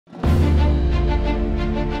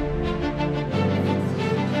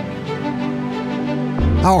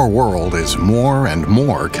Our world is more and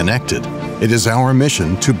more connected. It is our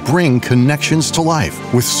mission to bring connections to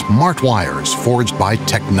life with smart wires forged by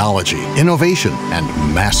technology, innovation, and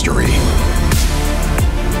mastery.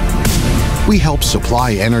 We help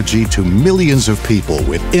supply energy to millions of people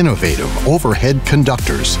with innovative overhead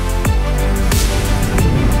conductors.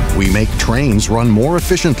 We make trains run more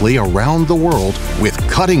efficiently around the world with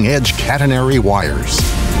cutting-edge catenary wires.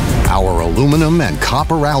 Our aluminum and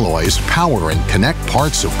copper alloys power and connect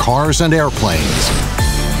parts of cars and airplanes.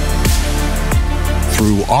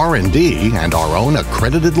 Through R&D and our own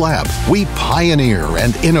accredited lab, we pioneer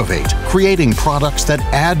and innovate, creating products that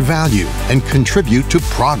add value and contribute to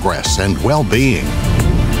progress and well-being.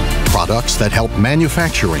 Products that help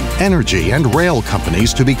manufacturing, energy, and rail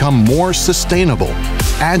companies to become more sustainable,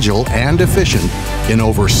 agile, and efficient in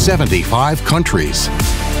over 75 countries.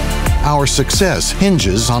 Our success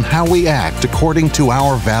hinges on how we act according to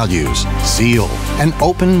our values: zeal, an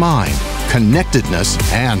open mind, connectedness,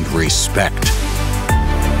 and respect.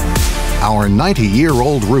 Our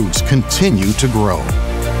 90-year-old roots continue to grow.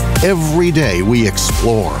 Every day we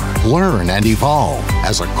explore, learn, and evolve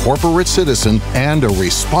as a corporate citizen and a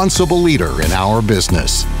responsible leader in our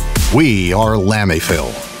business. We are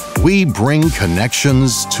Lamifil. We bring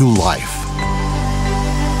connections to life.